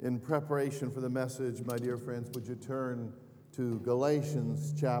In preparation for the message, my dear friends, would you turn to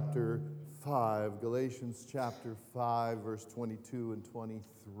Galatians chapter 5. Galatians chapter 5, verse 22 and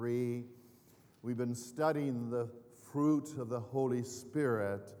 23. We've been studying the fruit of the Holy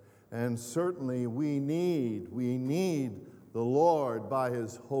Spirit, and certainly we need the Lord by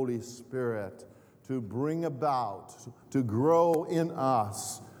His Holy Spirit to bring about, to grow in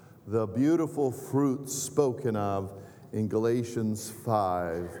us the beautiful fruit spoken of in Galatians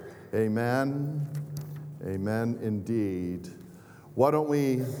 5. Amen. Amen indeed. Why don't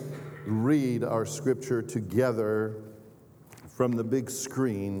we read our scripture together from the big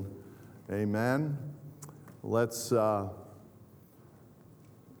screen? Amen. Let's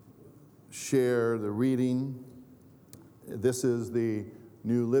share the reading. This is the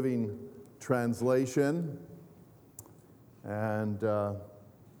New Living Translation. And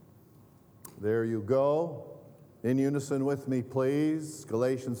there you go. In unison with me, please.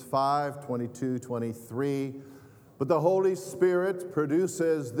 Galatians 5, 22, 23. But the Holy Spirit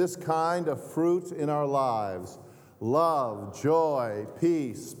produces this kind of fruit in our lives: love, joy,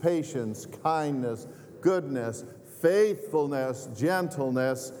 peace, patience, kindness, goodness, faithfulness,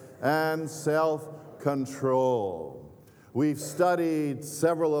 gentleness, and self-control. We've studied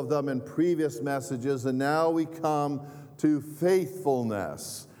several of them in previous messages, and now we come to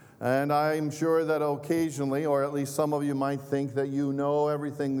faithfulness. And I'm sure that occasionally, or at least some of you might think that you know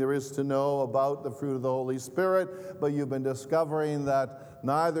everything there is to know about the fruit of the Holy Spirit, but you've been discovering that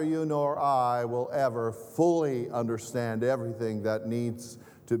neither you nor I will ever fully understand everything that needs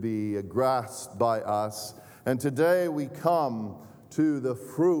to be grasped by us. And today we come to the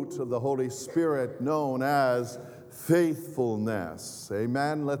fruit of the Holy Spirit known as faithfulness.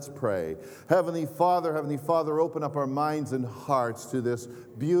 Amen. Let's pray. Heavenly Father, open up our minds and hearts to this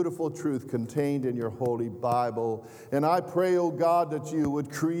beautiful truth contained in your holy Bible. And I pray, oh God, that you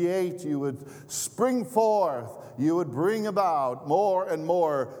would create, you would spring forth, you would bring about more and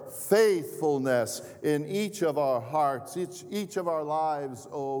more faithfulness in each of our hearts, each of our lives,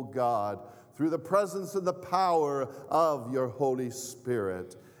 oh God, through the presence and the power of your Holy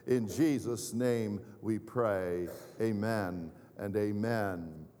Spirit. In Jesus' name we pray. Amen and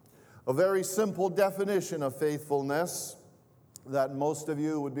amen. A very simple definition of faithfulness that most of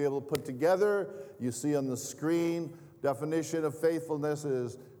you would be able to put together. You see on the screen, definition of faithfulness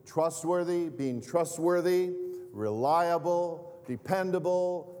is trustworthy, being trustworthy, reliable,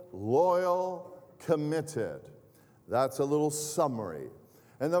 dependable, loyal, committed. That's a little summary.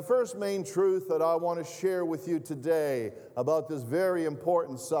 And the first main truth that I want to share with you today about this very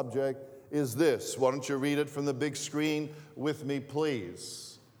important subject is this. Why don't you read it from the big screen with me,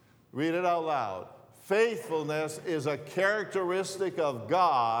 please? Read it out loud. Faithfulness is a characteristic of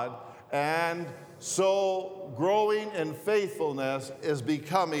God, and so growing in faithfulness is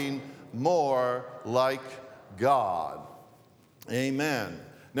becoming more like God. Amen.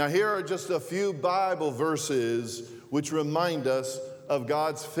 Now, here are just a few Bible verses which remind us of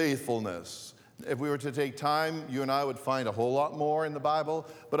God's faithfulness. If we were to take time, you and I would find a whole lot more in the Bible,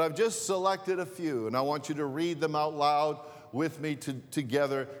 but I've just selected a few, and I want you to read them out loud with me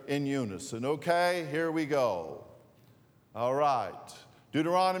together in unison. Okay, here we go. All right.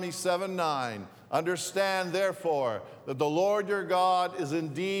 Deuteronomy 7:9. Understand, therefore, that the Lord your God is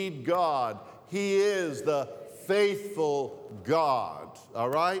indeed God. He is the faithful God. All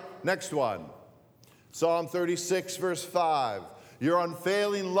right, next one. Psalm 36, verse 5. Your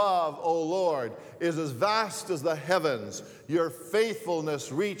unfailing love, O Lord, is as vast as the heavens. Your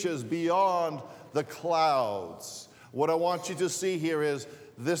faithfulness reaches beyond the clouds. What I want you to see here is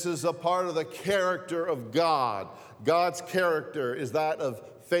this is a part of the character of God. God's character is that of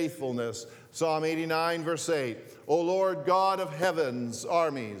faithfulness. Psalm 89, verse 8. O Lord God of heaven's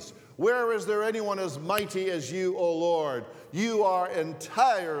armies, where is there anyone as mighty as you, O Lord? You are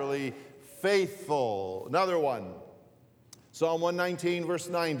entirely faithful. Another one. Psalm 119, verse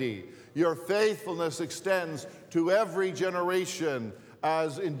 90. Your faithfulness extends to every generation,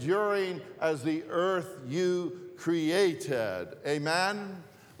 as enduring as the earth you created. Amen.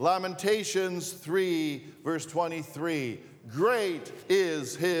 Lamentations 3, verse 23. Great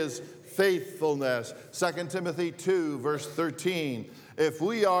is his faithfulness. 2 Timothy 2, verse 13. If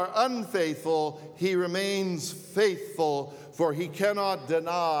we are unfaithful, he remains faithful, for he cannot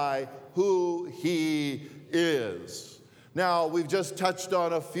deny who he is. Now, we've just touched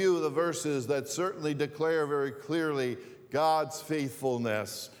on a few of the verses that certainly declare very clearly God's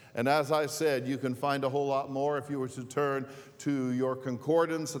faithfulness. And as I said, you can find a whole lot more if you were to turn to your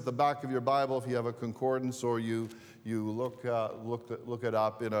concordance at the back of your Bible, if you have a concordance, or you look it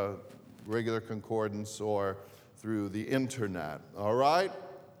up in a regular concordance or through the internet. All right?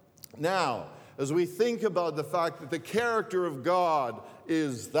 Now, as we think about the fact that the character of God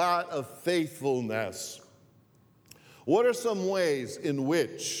is that of faithfulness, what are some ways in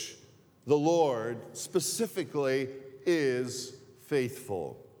which the Lord specifically is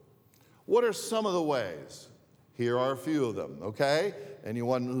faithful? What are some of the ways? Here are a few of them, okay?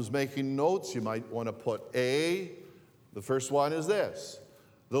 Anyone who's making notes, you might want to put A. The first one is this: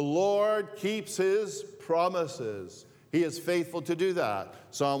 the Lord keeps his promises. He is faithful to do that.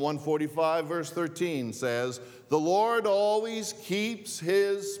 Psalm 145, verse 13 says, the Lord always keeps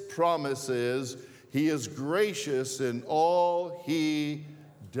his promises. He is gracious in all he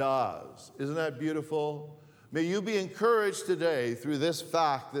does. Isn't that beautiful? May you be encouraged today through this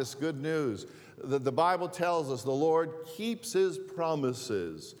fact, this good news, that the Bible tells us the Lord keeps his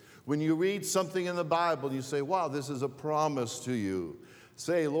promises. When you read something in the Bible and you say, wow, this is a promise to you,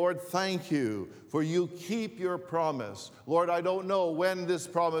 say, Lord, thank you, for you keep your promise. Lord, I don't know when this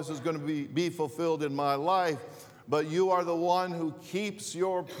promise is going to be fulfilled in my life, but you are the one who keeps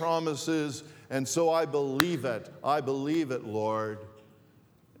your promises, and so I believe it. I believe it, Lord.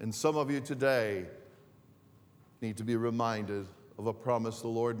 And some of you today need to be reminded of a promise the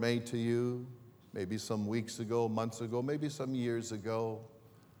Lord made to you, maybe some weeks ago, months ago, maybe some years ago.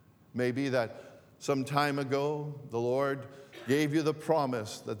 Maybe that some time ago, the Lord gave you the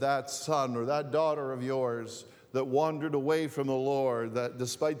promise that that son or that daughter of yours that wandered away from the Lord, that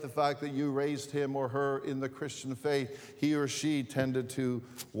despite the fact that you raised him or her in the Christian faith, he or she tended to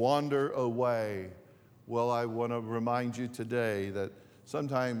wander away. Well, I want to remind you today that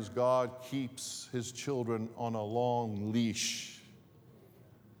sometimes God keeps his children on a long leash.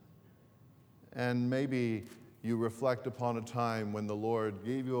 And maybe you reflect upon a time when the Lord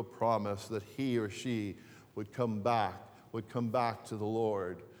gave you a promise that he or she would come back to the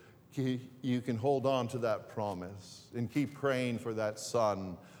Lord. You can hold on to that promise and keep praying for that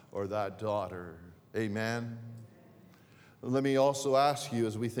son or that daughter. Amen. Let me also ask you,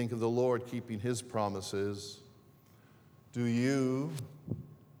 as we think of the Lord keeping his promises, do you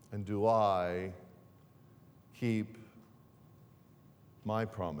and do I keep my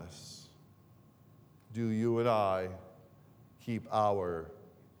promise? Do you and I keep our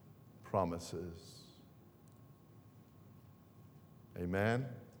promises? Amen?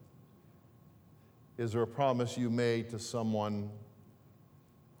 Is there a promise you made to someone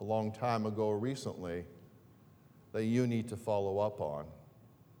a long time ago or recently that you need to follow up on?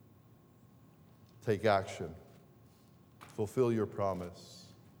 Take action. Fulfill your promise.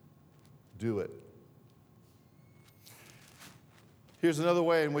 Do it. Here's another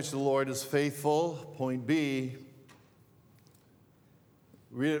way in which the Lord is faithful. Point B.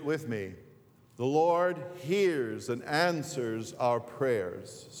 Read it with me. The Lord hears and answers our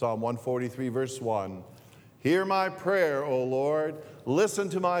prayers. Psalm 143, verse 1. Hear my prayer, O Lord. Listen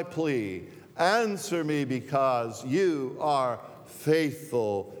to my plea. Answer me because you are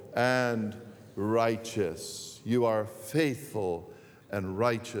faithful and righteous. You are faithful and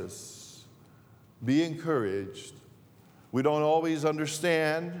righteous. Be encouraged. We don't always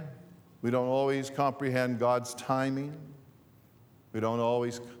understand. We don't always comprehend God's timing. We don't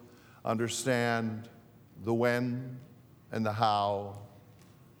always understand the when and the how.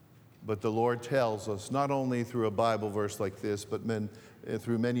 But the Lord tells us, not only through a Bible verse like this, but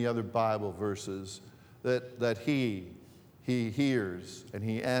through many other Bible verses, that He hears and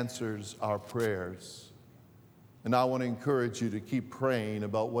He answers our prayers. And I want to encourage you to keep praying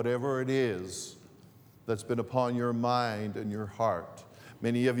about whatever it is that's been upon your mind and your heart.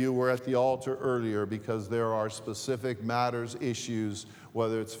 Many of you were at the altar earlier because there are specific matters, issues,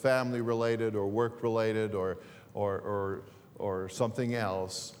 whether it's family-related or work-related or something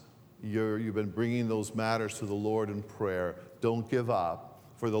else. You've been bringing those matters to the Lord in prayer. Don't give up,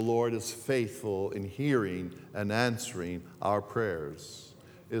 for the Lord is faithful in hearing and answering our prayers.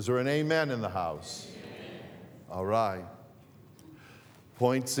 Is there an amen in the house? Amen. All right.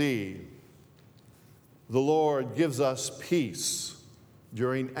 Point C. The Lord gives us peace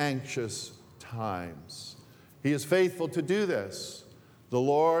during anxious times. He is faithful to do this. The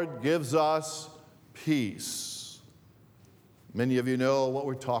Lord gives us peace. Many of you know what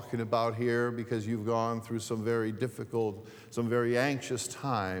we're talking about here because you've gone through some very difficult, some very anxious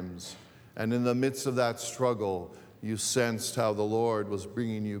times. And in the midst of that struggle, you sensed how the Lord was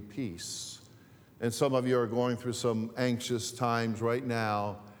bringing you peace. And some of you are going through some anxious times right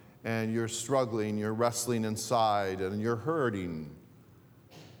now, and you're struggling, you're wrestling inside, and you're hurting.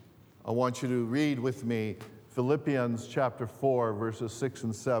 I want you to read with me Philippians chapter 4, verses 6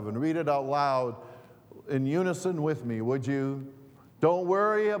 and 7. Read it out loud in unison with me, would you? Don't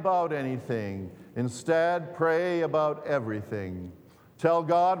worry about anything. Instead, pray about everything. Tell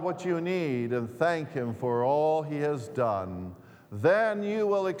God what you need and thank Him for all He has done. Then you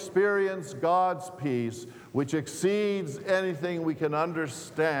will experience God's peace, which exceeds anything we can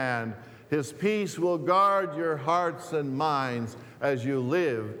understand. His peace will guard your hearts and minds as you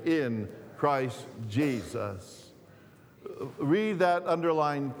live in Christ Jesus. Read that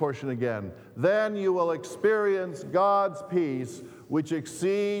underlined portion again. Then you will experience God's peace, which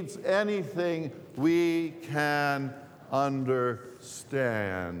exceeds anything we can understand.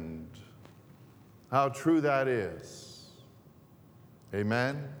 How true that is.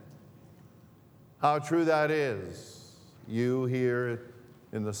 Amen? How true that is. You here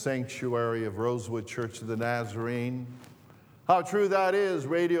in the sanctuary of Rosewood Church of the Nazarene. How true that is,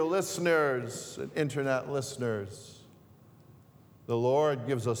 radio listeners and internet listeners. The Lord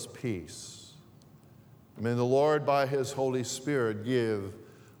gives us peace. May the Lord, by His Holy Spirit, give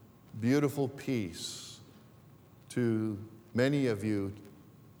beautiful peace to many of you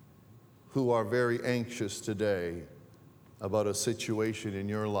who are very anxious today about a situation in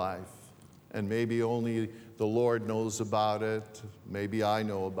your life. And maybe only the Lord knows about it. Maybe I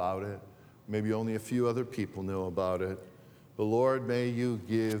know about it. Maybe only a few other people know about it. But Lord, may you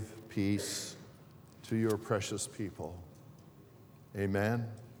give peace to your precious people. Amen.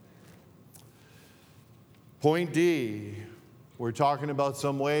 Point D, we're talking about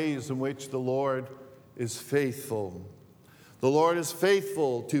some ways in which the Lord is faithful. The Lord is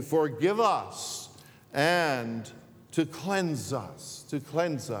faithful to forgive us and to cleanse us,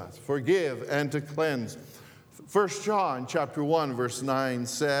 forgive and to cleanse. 1 John chapter 1, verse 9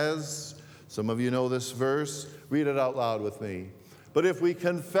 says, some of you know this verse, read it out loud with me. But if we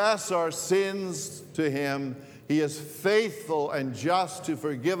confess our sins to Him, He is faithful and just to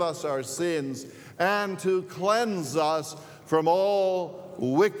forgive us our sins and to cleanse us from all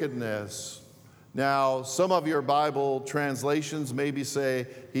wickedness. Now, some of your Bible translations maybe say,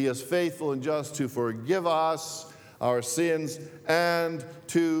 He is faithful and just to forgive us our sins and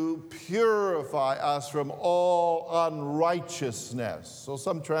to purify us from all unrighteousness. So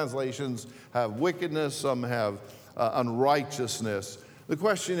some translations have wickedness, some have unrighteousness. The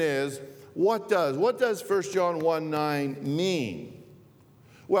question is, what does 1 John 1:9 mean?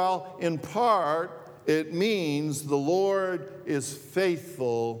 Well, in part, it means the Lord is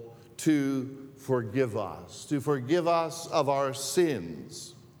faithful to forgive us of our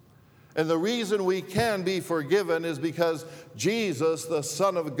sins. And the reason we can be forgiven is because Jesus, the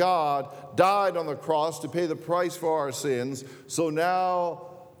Son of God, died on the cross to pay the price for our sins. So now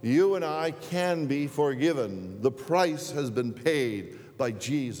you and I can be forgiven. The price has been paid by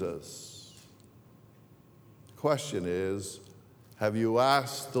Jesus. The question is, have you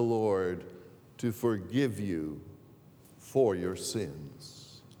asked the Lord to forgive you for your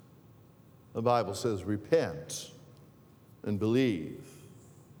sins? The Bible says, repent and believe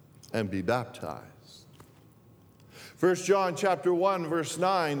and be baptized. 1 John chapter 1, verse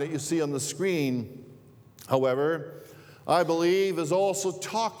 9 that you see on the screen, however, I believe is also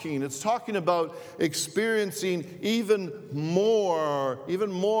talking about experiencing even more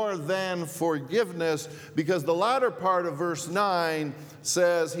than forgiveness, because the latter part of verse 9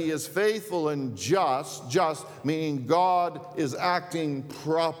 says He is faithful and just meaning God is acting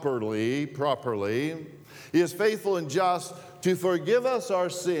properly. He is faithful and just to forgive us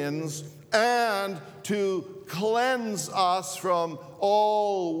our sins and to cleanse us from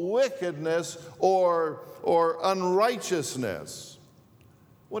all wickedness or unrighteousness.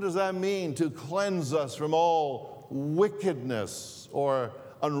 What does that mean, to cleanse us from all wickedness or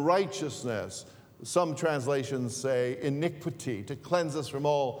unrighteousness? Some translations say iniquity, to cleanse us from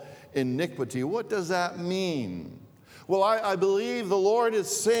all iniquity. What does that mean? Well, I believe the Lord is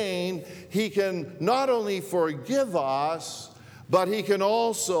saying He can not only forgive us, but He can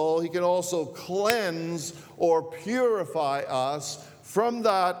also cleanse or purify us from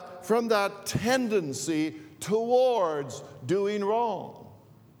that tendency towards doing wrong.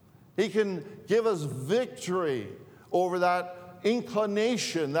 He can give us victory over that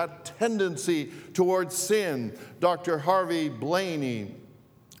inclination, that tendency towards sin. Dr. Harvey Blaney,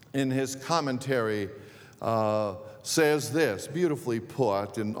 in his commentary, says this, beautifully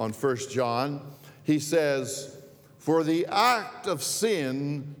put on 1 John. He says, for the act of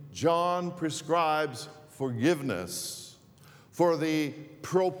sin, John prescribes forgiveness. For the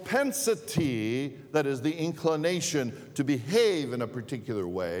propensity, that is the inclination to behave in a particular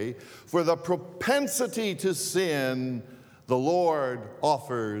way, for the propensity to sin, the Lord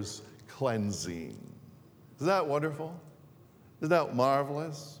offers cleansing. Isn't that wonderful? Isn't that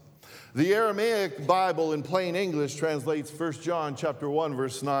marvelous? The Aramaic Bible in plain English translates 1 John chapter 1,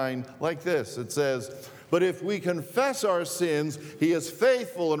 verse 9 like this. It says, But if we confess our sins, he is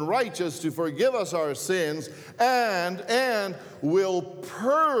faithful and righteous to forgive us our sins and will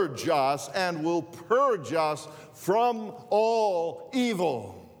purge us from all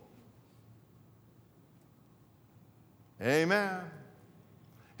evil. Amen.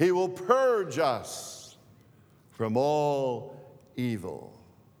 He will purge us from all evil.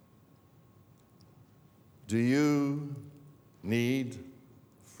 Do you need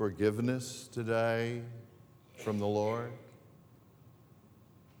forgiveness today from the Lord?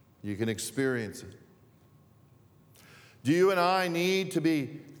 You can experience it. Do you and I need to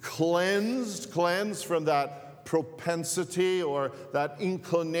be cleansed from that propensity or that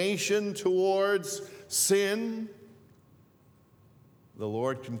inclination towards sin? The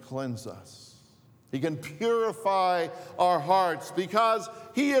Lord can cleanse us. He can purify our hearts because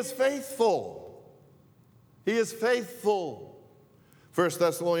he is faithful. He is faithful. 1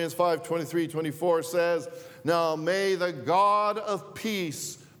 Thessalonians 5:23-24 says, "Now may the God of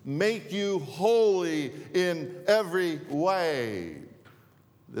peace make you holy in every way."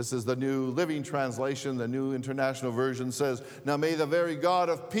 This is the New Living Translation. The New International Version says, "Now may the very God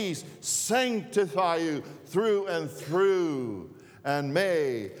of peace sanctify you through and through. And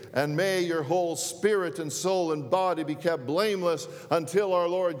may your whole spirit and soul and body be kept blameless until our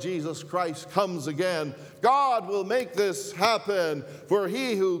Lord Jesus Christ comes again." God will make this happen, for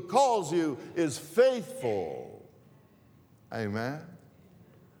he who calls you is faithful. Amen.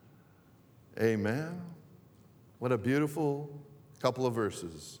 Amen. What a beautiful couple of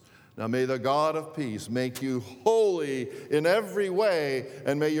verses. Now may the God of peace make you holy in every way,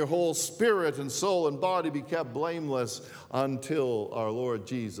 and may your whole spirit and soul and body be kept blameless until our Lord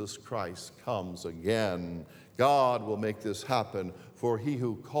Jesus Christ comes again. God will make this happen, for he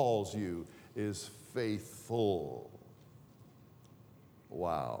who calls you is faithful.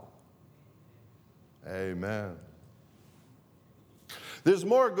 Wow. Amen. There's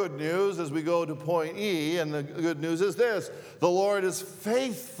more good news as we go to point E, and the good news is this: the Lord is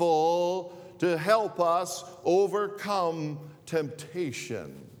faithful to help us overcome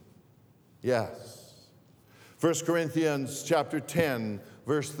temptation. Yes. 1 Corinthians chapter 10,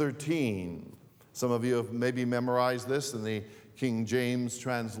 verse 13. Some of you have maybe memorized this in the King James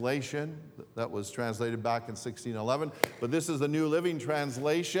translation that was translated back in 1611. But this is the New Living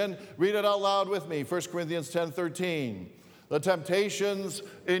Translation. Read it out loud with me. 1 Corinthians 10:13. "The temptations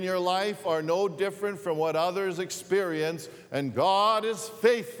in your life are no different from what others experience, and God is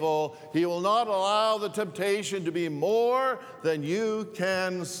faithful. He will not allow the temptation to be more than you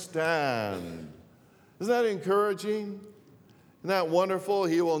can stand." Isn't that encouraging? Isn't that wonderful?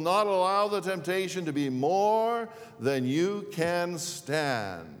 He will not allow the temptation to be more than you can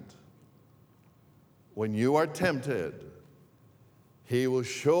stand. When you are tempted, he will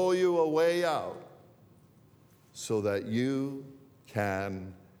show you a way out so that you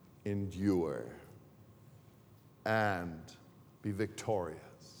can endure and be victorious.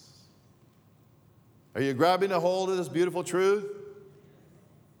 Are you grabbing a hold of this beautiful truth?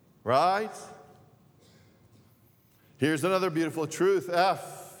 Right? Here's another beautiful truth,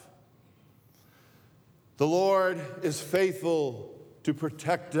 F. The Lord is faithful to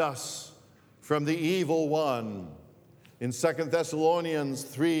protect us from the evil one. In 2 Thessalonians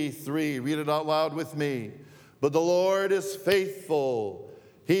 3:3, read it out loud with me. "But the Lord is faithful.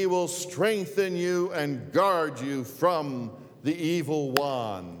 He will strengthen you and guard you from the evil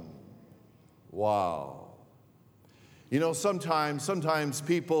one." Wow. You know, sometimes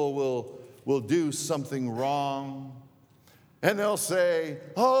people will do something wrong, and they'll say,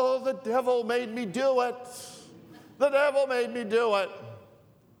 "Oh, the devil made me do it. The devil made me do it."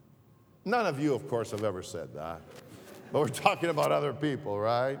 None of you, of course, have ever said that. But we're talking about other people,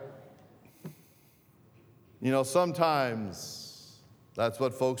 right? You know, sometimes that's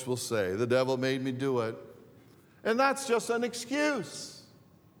what folks will say. "The devil made me do it." And that's just an excuse.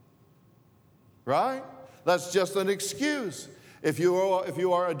 Right? That's just an excuse. If you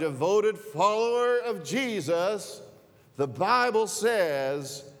are a devoted follower of Jesus, the Bible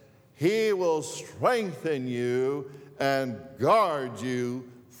says he will strengthen you and guard you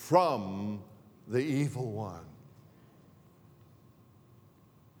from the evil one.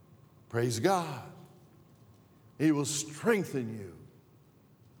 Praise God. He will strengthen you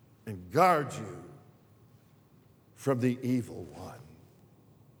and guard you from the evil one.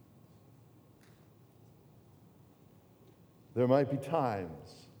 There might be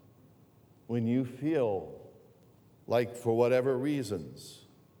times when you feel like, for whatever reasons,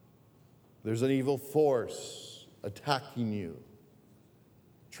 there's an evil force attacking you,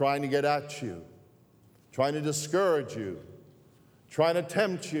 trying to get at you, trying to discourage you, trying to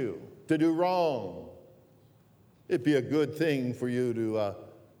tempt you to do wrong. It'd be a good thing for you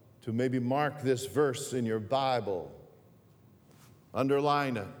to maybe mark this verse in your Bible,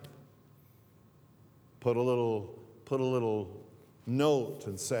 underline it, put a little note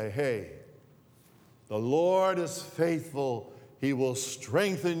and say, hey, the Lord is faithful. He will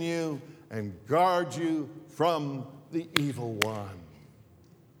strengthen you and guard you from the evil one.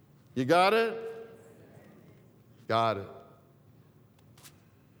 You got it? Got it.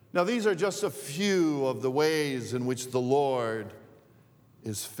 Now, these are just a few of the ways in which the Lord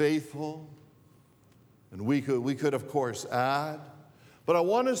is faithful. And we could, of course, add. But I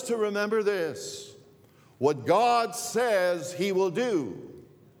want us to remember this. What God says He will do,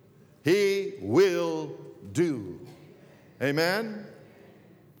 He will do. Amen?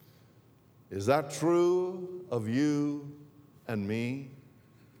 Is that true of you and me?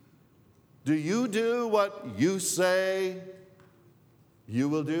 Do you do what you say you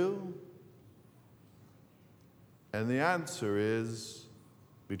will do? And the answer is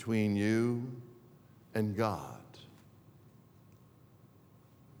between you and God.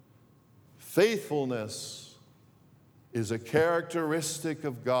 Faithfulness is a characteristic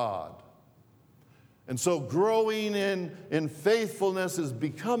of God. And so growing in faithfulness is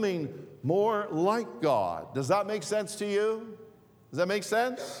becoming more like God. Does that make sense to you? Does that make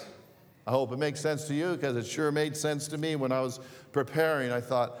sense? I hope it makes sense to you, because it sure made sense to me when I was preparing. I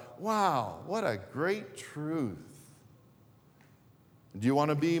thought, wow, what a great truth. Do you want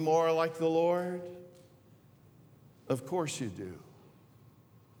to be more like the Lord? Of course you do.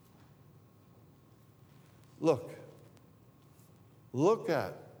 Look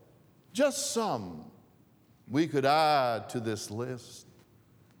at just some we could add to this list.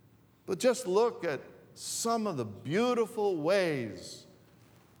 But just look at some of the beautiful ways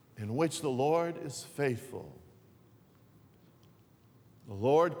in which the Lord is faithful. The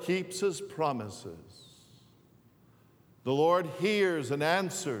Lord keeps His promises. The Lord hears and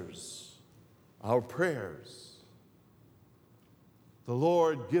answers our prayers. The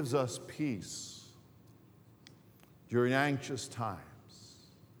Lord gives us peace during anxious times.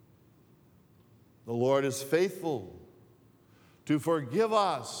 The Lord is faithful to forgive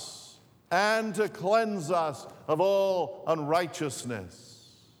us and to cleanse us of all unrighteousness.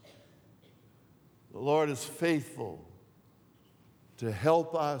 The Lord is faithful to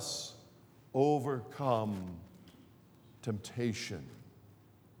help us overcome temptation.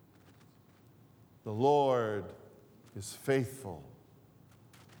 The Lord is faithful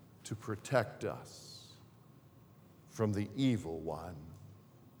to protect us from the evil one.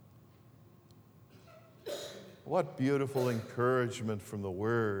 What beautiful encouragement from the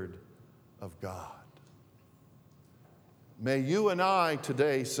Word of God. May you and I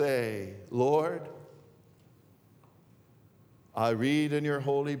today say, Lord, I read in your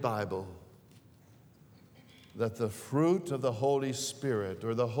Holy Bible that the fruit of the Holy Spirit,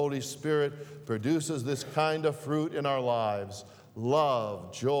 or the Holy Spirit produces this kind of fruit in our lives: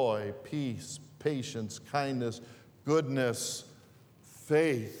 love, joy, peace, patience, kindness, goodness,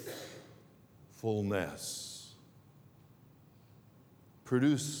 faithfulness.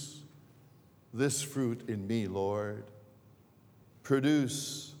 Produce this fruit in me, Lord.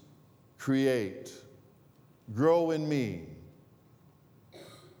 Produce, create, grow in me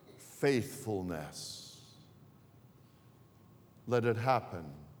faithfulness. Let it happen,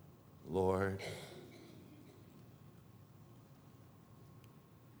 Lord.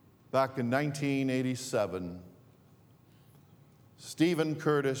 Back in 1987, Stephen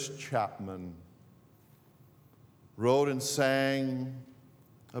Curtis Chapman wrote and sang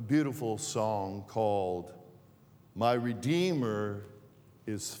a beautiful song called "My Redeemer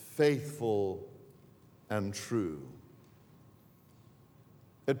is Faithful and True."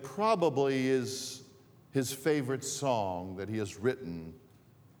 It probably is his favorite song that he has written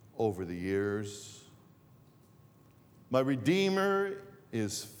over the years. My Redeemer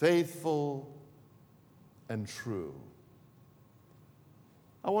is faithful and true.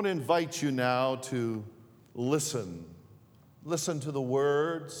 I want to invite you now to listen to the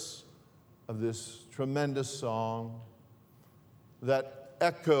words of this tremendous song that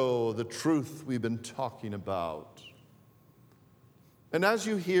echo the truth we've been talking about. And as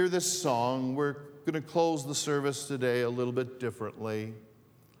you hear this song, we're going to close the service today a little bit differently.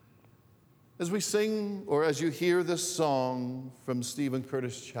 As we sing, or as you hear this song from Stephen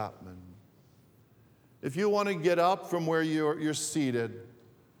Curtis Chapman, if you want to get up from where you're seated,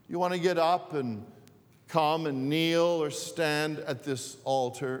 you want to get up and come and kneel or stand at this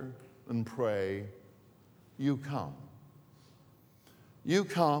altar and pray, you come. You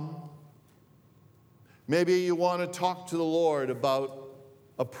come. Maybe you want to talk to the Lord about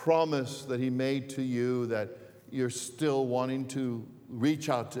a promise that He made to you that you're still wanting to reach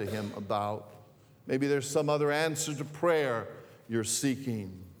out to Him about. Maybe there's some other answer to prayer you're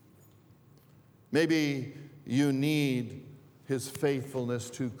seeking. Maybe you need His faithfulness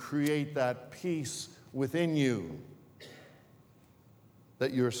to create that peace within you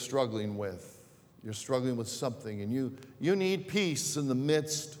that you're struggling with. You're struggling with something, and you need peace in the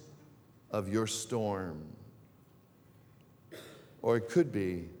midst of your storm. Or it could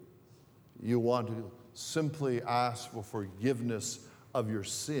be you want to simply ask for forgiveness of your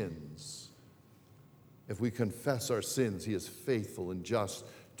sins. If we confess our sins, He is faithful and just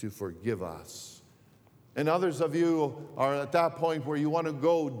to forgive us. And others of you are at that point where you want to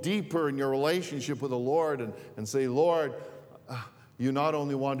go deeper in your relationship with the Lord and say, Lord, you not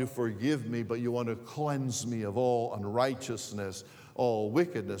only want to forgive me, but you want to cleanse me of all unrighteousness, all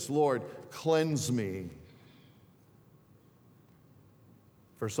wickedness. Lord, cleanse me.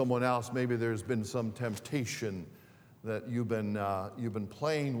 For someone else, maybe there's been some temptation that you've been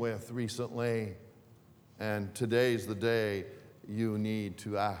playing with recently, and today's the day you need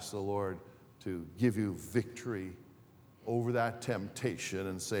to ask the Lord to give you victory over that temptation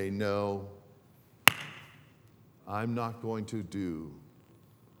and say, no, I'm not going to do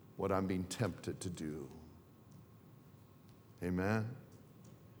what I'm being tempted to do. Amen?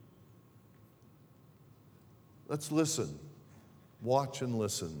 Let's listen, watch and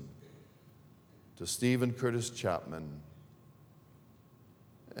listen to Stephen Curtis Chapman.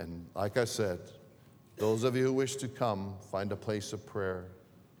 And like I said, those of you who wish to come, find a place of prayer,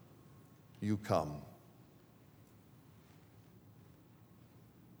 you come.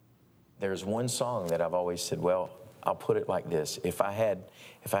 There's one song that I've always said, well, I'll put it like this. If I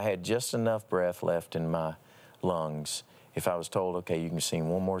had just enough breath left in my lungs, if I was told, okay, you can sing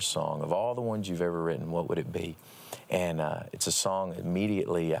one more song, of all the ones you've ever written, what would it be? And it's a song,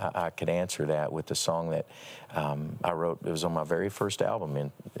 immediately I could answer that with the song that I wrote. It was on my very first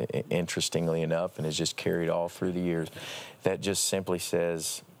album, interestingly enough, and it's just carried all through the years. That just simply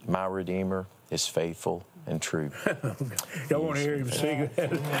says, my Redeemer is faithful and true. Y'all want to hear him sing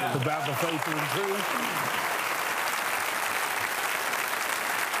about the faithful and true?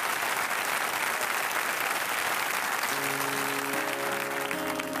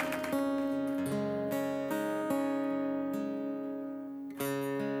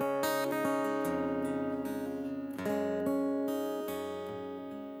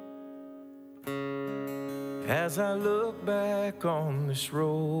 As I look back on this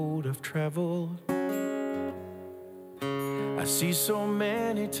road I've traveled, I see so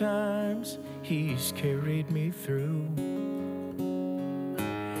many times He's carried me through.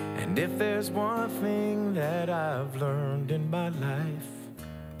 And if there's one thing that I've learned in my life,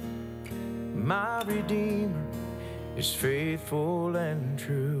 my Redeemer is faithful and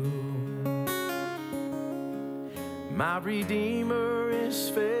true. My Redeemer is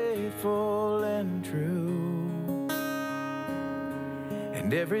faithful and true.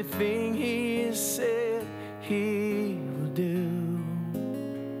 And everything He has said He will do.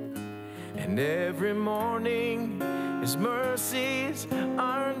 And every morning His mercies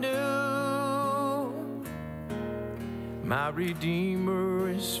are new. My Redeemer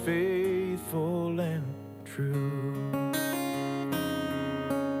is faithful and true.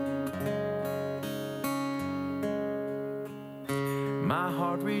 My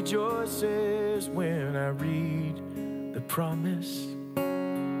heart rejoices when I read the promise.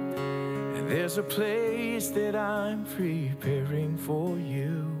 And there's a place that I'm preparing for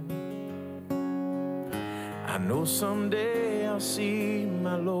you. I know someday I'll see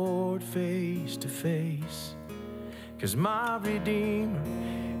my Lord face to face, 'cause my Redeemer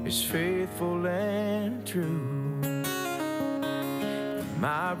is faithful and true.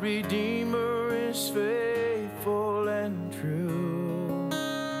 My Redeemer is faithful and true.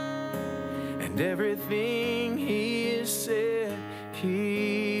 And everything He has said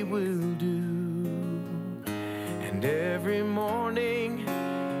He will do. And every morning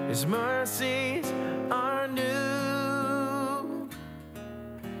His mercies are new.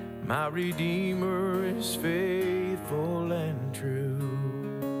 My Redeemer is faithful and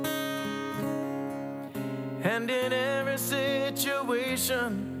true. And in every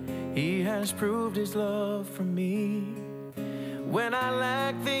situation He has proved His love for me. When I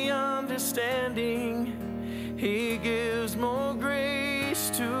lack the understanding, He gives more grace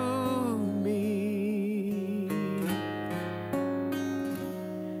to me.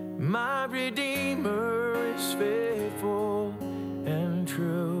 My Redeemer is faithful and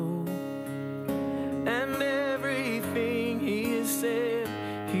true. And everything He has said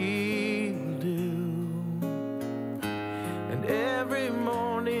He will do. And every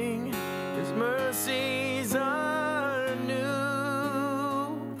morning His mercies are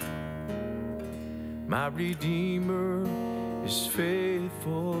My Redeemer is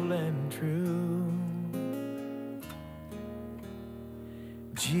faithful and true.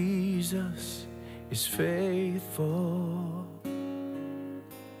 Jesus is faithful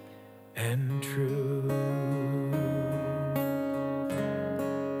and true.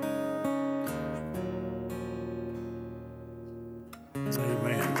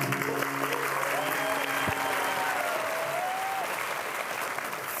 Amen.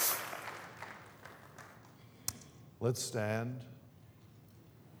 Let's stand. I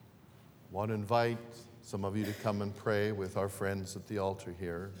want to invite some of you to come and pray with our friends at the altar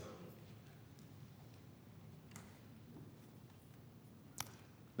here.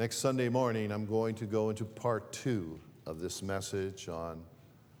 Next Sunday morning, I'm going to go into part 2 of this message on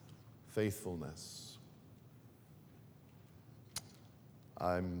faithfulness.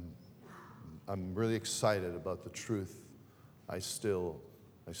 I'm really excited about the truth I still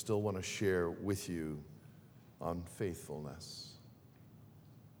want to share with you on faithfulness.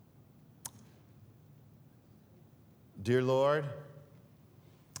 Dear Lord,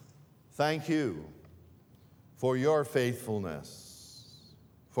 thank you for your faithfulness.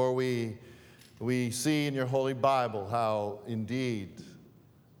 For we see in your Holy Bible how indeed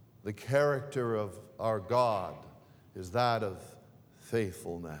the character of our God is that of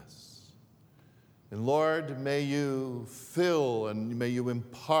faithfulness. And Lord, may you fill and may you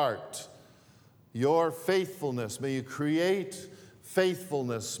impart your faithfulness. May you create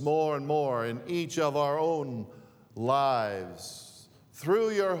faithfulness more and more in each of our own lives through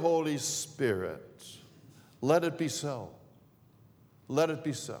your Holy Spirit. Let it be so. Let it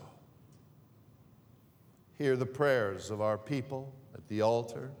be so. Hear the prayers of our people at the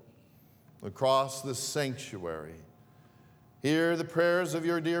altar, across this sanctuary. Hear the prayers of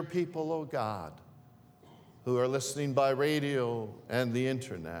your dear people, O God, who are listening by radio and the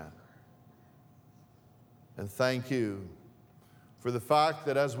internet. And thank you for the fact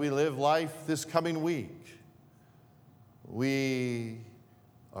that as we live life this coming week, we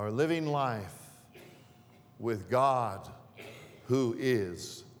are living life with God who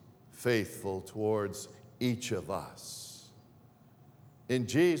is faithful towards each of us. In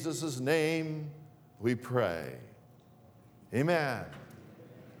Jesus' name we pray. Amen.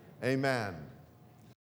 Amen.